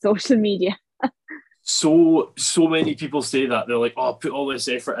 and that's social media. So many people say that. They're like, oh, put all this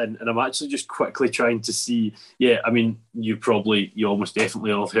effort in, and I'm actually just quickly trying to see. Yeah, I mean, you almost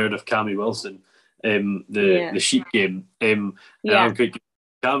definitely all have heard of Cammy Wilson, the sheep game. And I'm quite good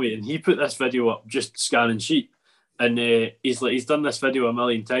at Cammy, and he put this video up just scanning sheep, and he's done this video a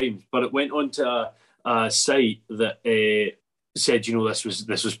million times, but it went onto a site that said, you know, this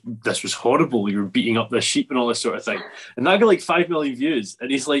was horrible. We were beating up the sheep and all this sort of thing, and that got like 5 million views, and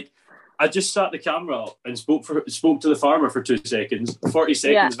he's like, I just sat the camera up and spoke to the farmer for 2 seconds, 40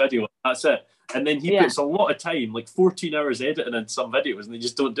 seconds video. That's it. And then he puts a lot of time, like 14 hours editing in some videos, and they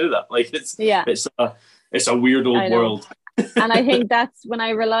just don't do that. Like it's a weird old world. And I think that's when I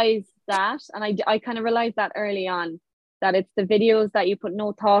realized that, and I kind of realized that early on, that it's the videos that you put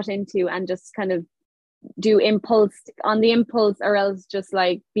no thought into and just kind of do impulse on the impulse, or else just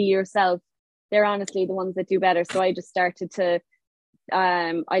like be yourself. They're honestly the ones that do better. So I just started to,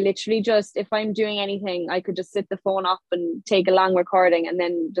 I literally just, if I'm doing anything, I could just sit the phone up and take a long recording and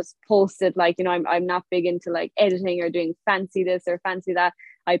then just post it. Like, you know, I'm not big into like editing or doing fancy this or fancy that.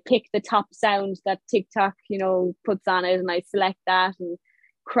 I pick the top sound that TikTok, you know, puts on it, and I select that and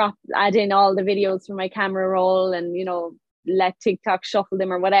add in all the videos from my camera roll, and, you know, let TikTok shuffle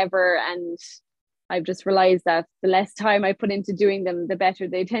them or whatever. And I've just realized that the less time I put into doing them, the better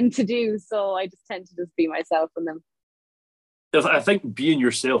they tend to do. So I just tend to just be myself in them. I think being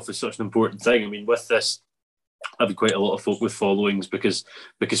yourself is such an important thing. I mean, with this, I've had quite a lot of folk with followings because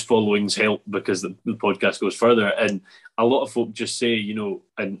followings help, because the podcast goes further. And a lot of folk just say, you know,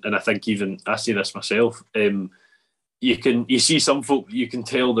 and I think even I say this myself, you see some folk, you can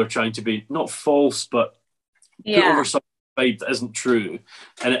tell they're trying to be not false, but put over some vibe that isn't true.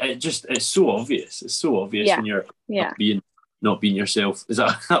 And it's so obvious. It's so obvious when you're not being yourself. Is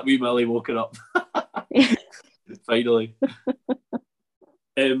that wee Millie woken up? Finally.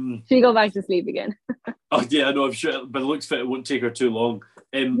 Should we go back to sleep again? Oh yeah, I know. I'm sure, but it looks fit. It won't take her too long.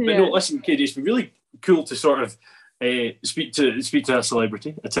 But no, listen, Katie, it's been really cool to sort of speak to a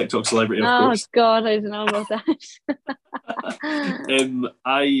celebrity, a TikTok celebrity, of course. Oh God, I don't know about that.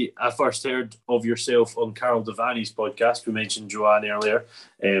 I first heard of yourself on Carol Devanney's podcast. We mentioned Joanne earlier.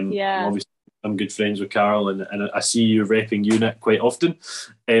 Obviously, I'm good friends with Carol, and I see you repping UNIT quite often.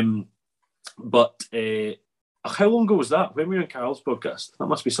 But how long ago was that? When were you on Carol's podcast? That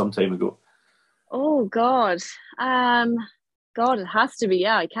must be some time ago. Oh God, it has to be.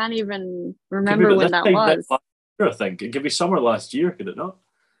 Yeah, I can't even remember when that was. I think it could be summer last year, could it not?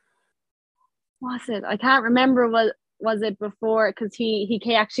 Was it? I can't remember. Well, was it before? Because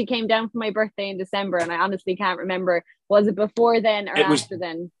actually came down for my birthday in December, and I honestly can't remember. Was it before then or after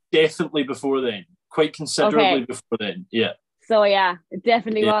then? Definitely before then. Quite considerably before then. Yeah. So yeah, it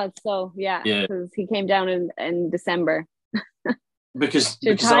definitely was. So yeah, because he came down in December. Because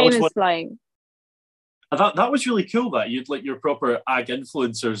time is flying. That was really cool. That you'd like your proper ag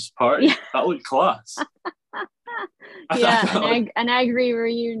influencers party. Yeah. That looked class. An agri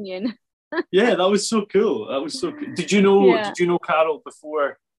reunion. Yeah, that was so cool. That was so cool. Did you know? Did you know Carol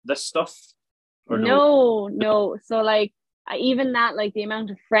before this stuff? Or no. So like even that, like the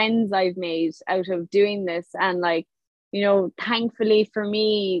amount of friends I've made out of doing this, and like, you know, thankfully for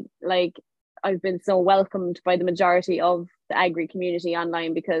me, like I've been so welcomed by the majority of the agri community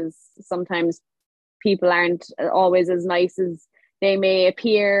online, because sometimes people aren't always as nice as they may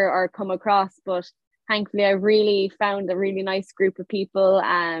appear or come across, but thankfully I've really found a really nice group of people.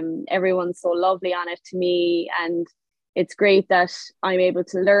 Everyone's so lovely on it to me, and it's great that I'm able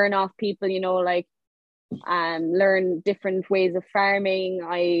to learn off people, you know, like learn different ways of farming.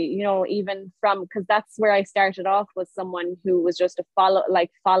 I, you know, even from, because that's where I started off, was someone who was just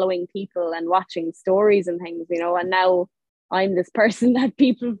following people and watching stories and things, you know, and now I'm this person that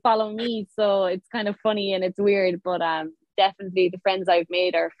people follow me. So it's kind of funny and it's weird, but definitely the friends I've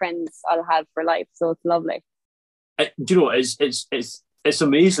made are friends I'll have for life. So it's lovely. Do you know, it's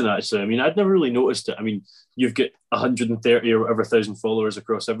amazing actually. I mean, I'd never really noticed it. I mean, you've got 130 or whatever thousand followers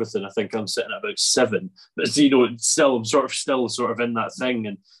across everything. I think I'm sitting at about 7, but you know, I'm still sort of in that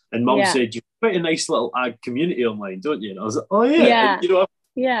thing. And Mum said, you've quite a nice little ag community online, don't you? And I was like, oh yeah. And, you know,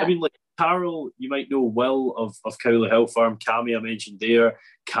 I mean, like Carol, you might know Will of Cowley Hill Farm, Cammy I mentioned there,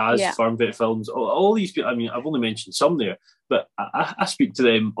 Kaz Farm Vet Films, all these people. I mean, I've only mentioned some there, but I speak to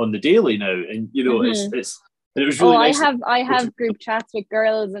them on the daily now, and you know, it's and it was really nice. I have group chats with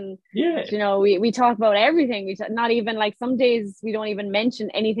girls, and you know, we talk about everything. Not even like some days we don't even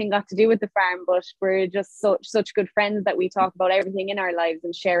mention anything got to do with the farm, but we're just such good friends that we talk about everything in our lives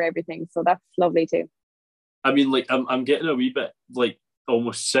and share everything. So that's lovely too. I mean, like I'm getting a wee bit like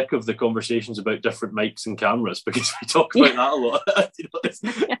almost sick of the conversations about different mics and cameras, because we talk about that a lot. You know,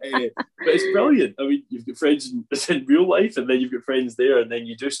 but it's brilliant. I mean, you've got friends in real life, and then you've got friends there, and then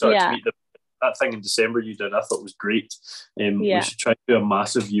you do start to meet them. That thing in December you did, I thought was great. We should try to do a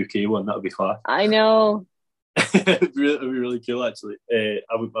massive UK one. That would be class. I know. It'd be really cool, actually.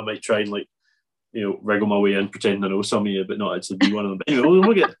 I might try and, like, you know, wriggle my way in, pretend I know some of you, but not actually be one of them. But anyway,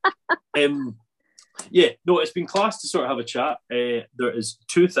 we'll get it's been class to sort of have a chat. There is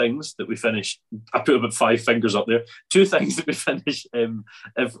 2 things that we finish. I put about 5 fingers up there. 2 things that we finish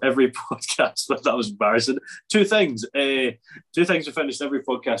every podcast with. That was embarrassing. 2 things. 2 things we finished every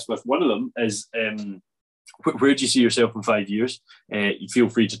podcast with. One of them is where do you see yourself in 5 years? You feel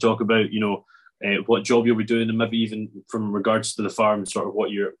free to talk about, you know, what job you'll be doing, and maybe even from regards to the farm, sort of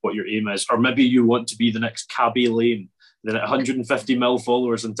what your aim is, or maybe you want to be the next Cabby Lane. Then 150 mil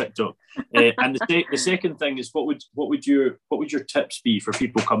followers on TikTok. And the second thing is, what would your tips be for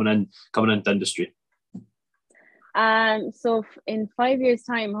people coming into industry? So in 5 years'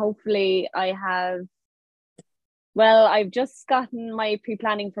 time, hopefully I've just gotten my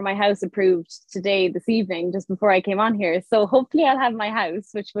pre-planning for my house approved this evening, just before I came on here. So hopefully I'll have my house,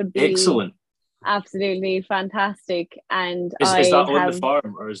 which would be excellent. Absolutely fantastic. And is that on the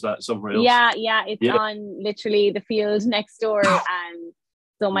farm, or is that somewhere else? Yeah, it's on literally the field next door. And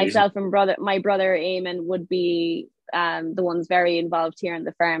so myself and my brother Eamon would be the ones very involved here on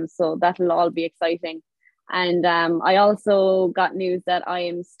the farm. So that'll all be exciting. And I also got news that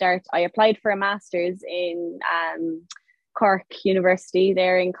I applied for a master's in Cork University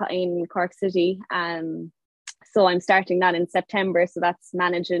there in Cork City. So I'm starting that in September. So that's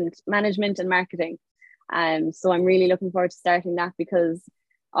management and marketing. So I'm really looking forward to starting that, because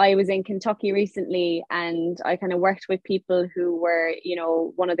I was in Kentucky recently, and I kind of worked with people who were, you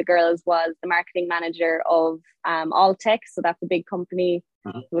know, one of the girls was the marketing manager of Alltech. So that's a big company.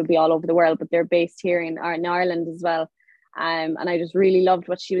 It would be all over the world, but they're based here in Ireland as well. And I just really loved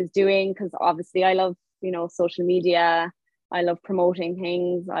what she was doing, because obviously I love, you know, social media. I love promoting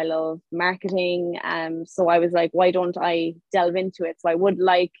things. I love marketing. So I was like, why don't I delve into it? So I would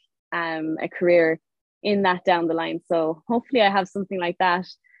like a career in that down the line. So hopefully I have something like that.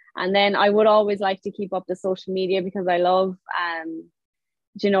 And then I would always like to keep up the social media, because I love,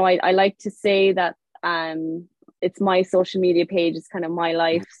 you know, I like to say that it's my social media page. It's kind of my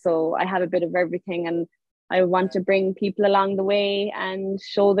life. So I have a bit of everything, and I want to bring people along the way and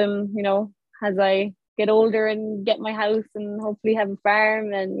show them, you know, as I get older and get my house and hopefully have a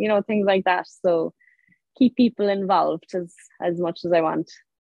farm and, you know, things like that. So keep people involved as much as I want.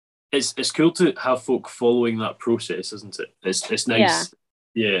 it's cool to have folk following that process, isn't it? It's nice.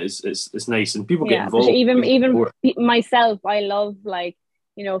 Yeah, it's nice, and people get involved. Even myself, I love, like,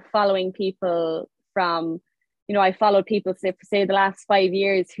 following people from, I followed people, say the last 5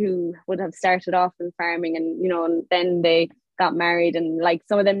 years, who would have started off in farming, and and then they got married, and like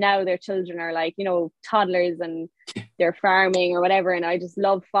some of them now, their children are like toddlers, and they're farming or whatever, and I just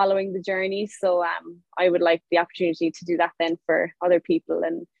love following the journey. So I would like the opportunity to do that then for other people.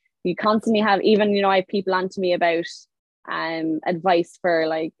 And you constantly have, even I have people on to me about advice for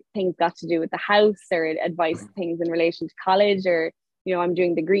like things got to do with the house, or advice things in relation to college, or I'm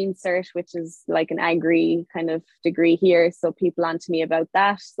doing the Green Cert, which is like an agri kind of degree here, so people on to me about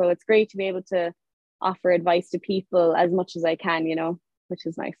that. So it's great to be able to offer advice to people as much as I can, which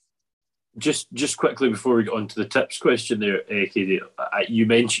is nice. Just quickly before we get on to the tips question there, Katie, you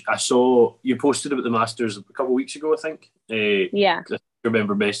mentioned, I saw you posted about the Masters a couple of weeks ago, I think. Yeah. I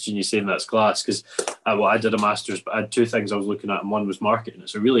remember messaging you saying that's class, because I did a Masters, but I had two things I was looking at, and one was marketing.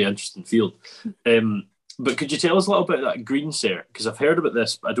 It's a really interesting field. But could you tell us a little about that Green Cert? Because I've heard about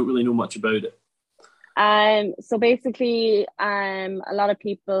this, but I don't really know much about it. So basically, a lot of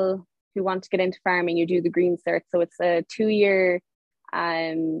people who want to get into farming, you do the Green Cert. So it's a 2-year,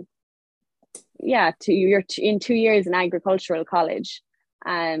 you're in 2 years in agricultural college.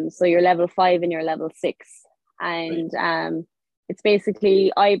 So you're level 5 and you're level 6. And it's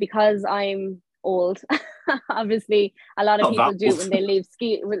basically, because I'm old, obviously a lot of people do when they leave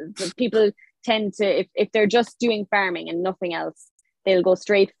ski. People tend to, if they're just doing farming and nothing else, they'll go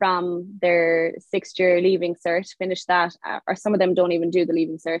straight from their 6th year leaving cert, finish that, or some of them don't even do the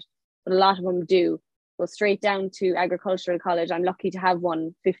leaving cert, but a lot of them do go straight down to agricultural college. I'm lucky to have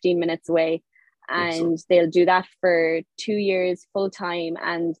one 15 minutes away, and they'll do that for 2 years full time,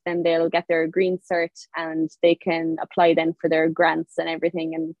 and then they'll get their Green Cert, and they can apply then for their grants and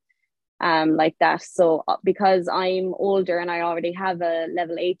everything, and like that. So because I'm older and I already have a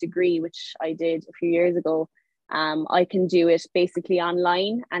level 8 degree, which I did a few years ago, I can do it basically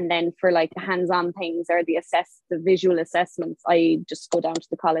online. And then for like the hands-on things, or the visual assessments, I just go down to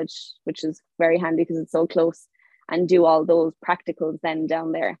the college, which is very handy because it's so close, and do all those practicals then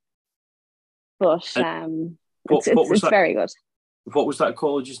down there. But it's very good. What was that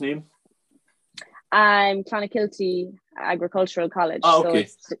college's name? Clonakilty Agricultural College. Oh, okay.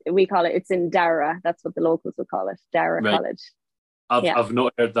 So we call it, it's in Dara. That's what the locals would call it, Dara College. I've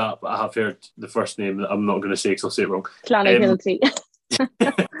not heard that, but I have heard the first name that I'm not going to say because I'll say it wrong. Clonakilty.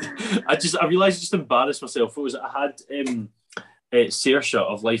 I realised I just embarrassed myself. What was it? I had Saoirse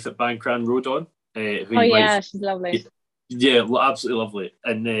of Life at Bankran Road on. She's lovely. Yeah, absolutely lovely.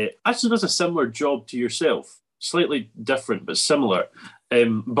 And actually does a similar job to yourself. Slightly different, but similar.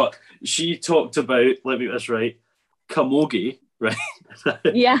 But she talked about, let me get this right, camogie, right?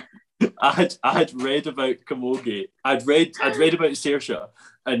 Yeah. I had read about camogie. I'd read about Saoirse,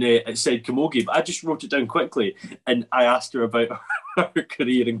 and it said camogie, but I just wrote it down quickly, and I asked her about her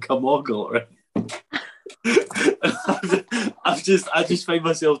career in camogle, right? I just find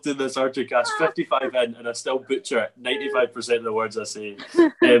myself doing this Artucast 55 in, and I still butcher 95% of the words I say.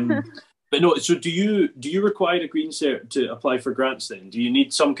 But no, so do you require a Green Cert to apply for grants then? Do you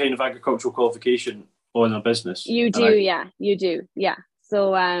need some kind of agricultural qualification on a business? You do, you do.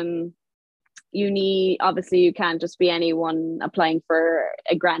 So you need, obviously you can't just be anyone applying for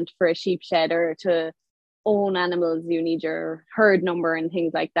a grant for a sheep shed or to own animals. You need your herd number and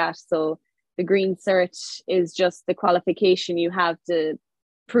things like that. So the Green Cert is just the qualification you have to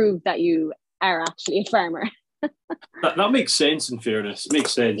prove that you are actually a farmer. that makes sense, in fairness. It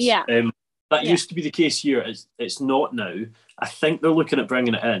makes sense. Yeah. That used to be the case here. It's not now. I think they're looking at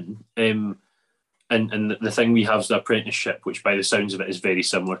bringing it in. And the thing we have is the apprenticeship, which by the sounds of it is very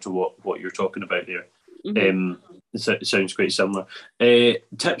similar to what you're talking about there. Mm-hmm. It sounds quite similar.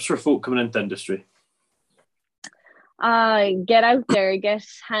 Tips for folk coming into industry? Get out there, get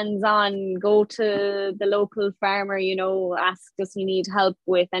hands-on, go to the local farmer, ask, does he need help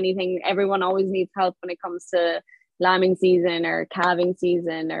with anything? Everyone always needs help when it comes to lambing season or calving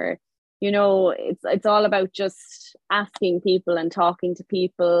season, or it's all about just asking people and talking to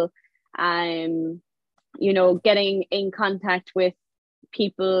people, getting in contact with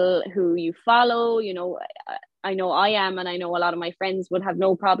people who you follow. I know I am, and I know a lot of my friends would have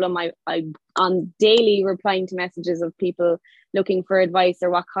no problem. I on daily replying to messages of people looking for advice,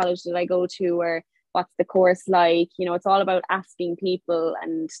 or what college did I go to, or what's the course like. It's all about asking people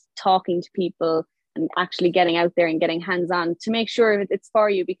and talking to people and actually getting out there and getting hands-on to make sure it's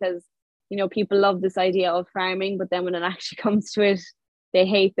for you, because people love this idea of farming, but then when it actually comes to it, they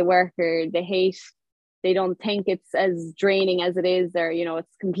hate the work, or they hate they don't think it's as draining as it is, or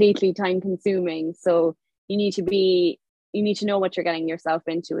it's completely time consuming. So you need to know what you're getting yourself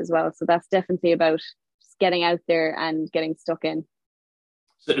into as well. So that's definitely about just getting out there and getting stuck in.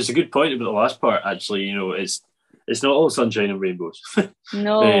 It's a good point about the last part, actually. It's not all sunshine and rainbows.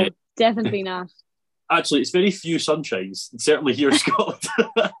 No, definitely not. Actually, it's very few sunshines, certainly here in Scotland.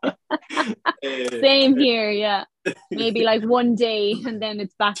 Same here, yeah. Maybe like one day and then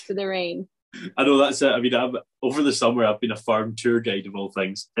it's back to the rain. I know, that's it. I mean, over the summer, I've been a farm tour guide of all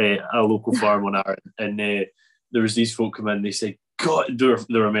things, a local farm on Arran, and there was these folk come in, they say, God,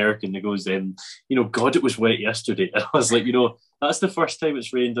 they're American. They goes, God, it was wet yesterday. And I was like, that's the first time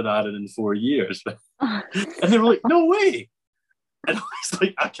it's rained in Arran in 4 years. And they were like, no way. And I was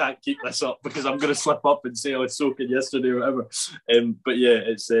like, I can't keep this up because I'm going to slip up and say I was soaking yesterday or whatever. But yeah,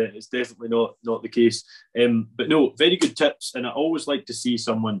 it's definitely not the case. But no, very good tips. And I always like to see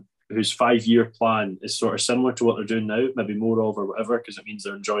someone whose 5-year plan is sort of similar to what they're doing now, maybe more of or whatever, because it means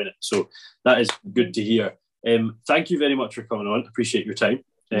they're enjoying it. So that is good to hear. Thank you very much for coming on. Appreciate your time.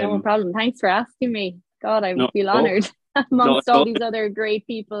 No problem. Thanks for asking me. God, I feel honoured amongst all these other great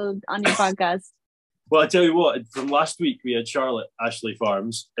people on your podcast. Well, I tell you what, from last week we had Charlotte Ashley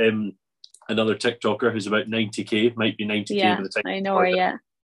Farms, another TikToker who's about 90k, might be 90k by the time. I know her, yeah.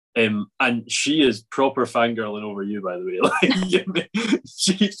 And she is proper fangirling over you, by the way. Like,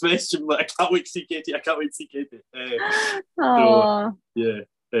 she keeps messaging like, I can't wait to see Katie. I can't wait to see Katie. Oh, yeah.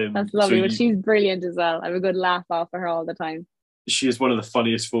 That's lovely. But she's brilliant as well. I have a good laugh off of her all the time. She is one of the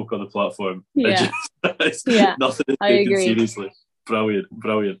funniest folk on the platform. Yeah. Nothing is taken seriously. Brilliant.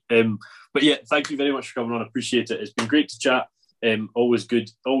 But yeah, thank you very much for coming on. I appreciate it. It's been great to chat. Always good.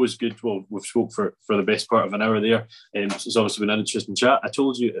 Well, we've spoke for the best part of an hour there. So it's obviously been an interesting chat. I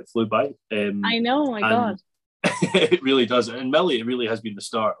told you it flew by. I know, my God. It really does. And Millie, it really has been the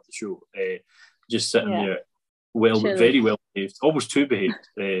start of the show. Just sitting there, very well behaved, almost too behaved,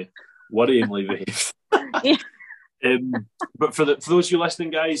 worryingly behaved. Yeah. But for those of you listening,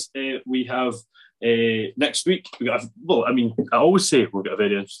 guys, we have next week. I always say we've got a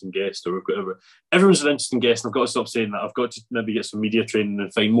very interesting guest, or everyone's an interesting guest, and I've got to stop saying that. I've got to maybe get some media training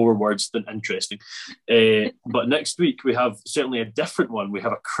and find more words than interesting. But next week we have certainly a different one. We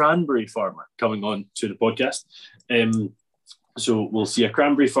have a cranberry farmer coming on to the podcast. So we'll see a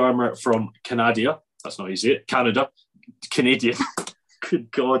cranberry farmer from Canada. That's not easy. Canadian.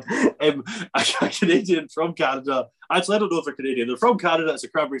 Good God. A Canadian from Canada. Actually, I don't know if they're Canadian. They're from Canada. It's a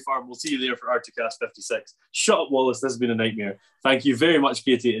cranberry farm. We'll see you there for R2Cast 56. Shut up, Wallace. This has been a nightmare. Thank you very much,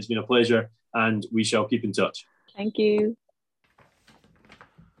 Katie. It's been a pleasure, and we shall keep in touch. Thank you.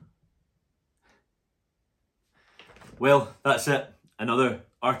 Well, that's it. Another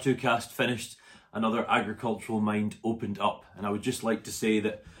R2Cast finished. Another agricultural mind opened up. And I would just like to say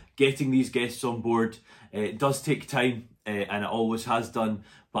that getting these guests on board does take time, and it always has done,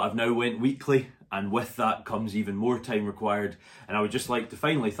 but I've now went weekly, and with that comes even more time required. And I would just like to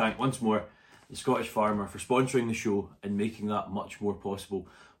finally thank once more the Scottish Farmer for sponsoring the show and making that much more possible.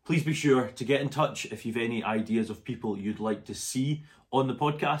 Please be sure to get in touch if you've any ideas of people you'd like to see on the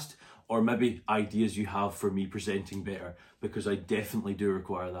podcast, or maybe ideas you have for me presenting better, because I definitely do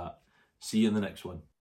require that. See you in the next one.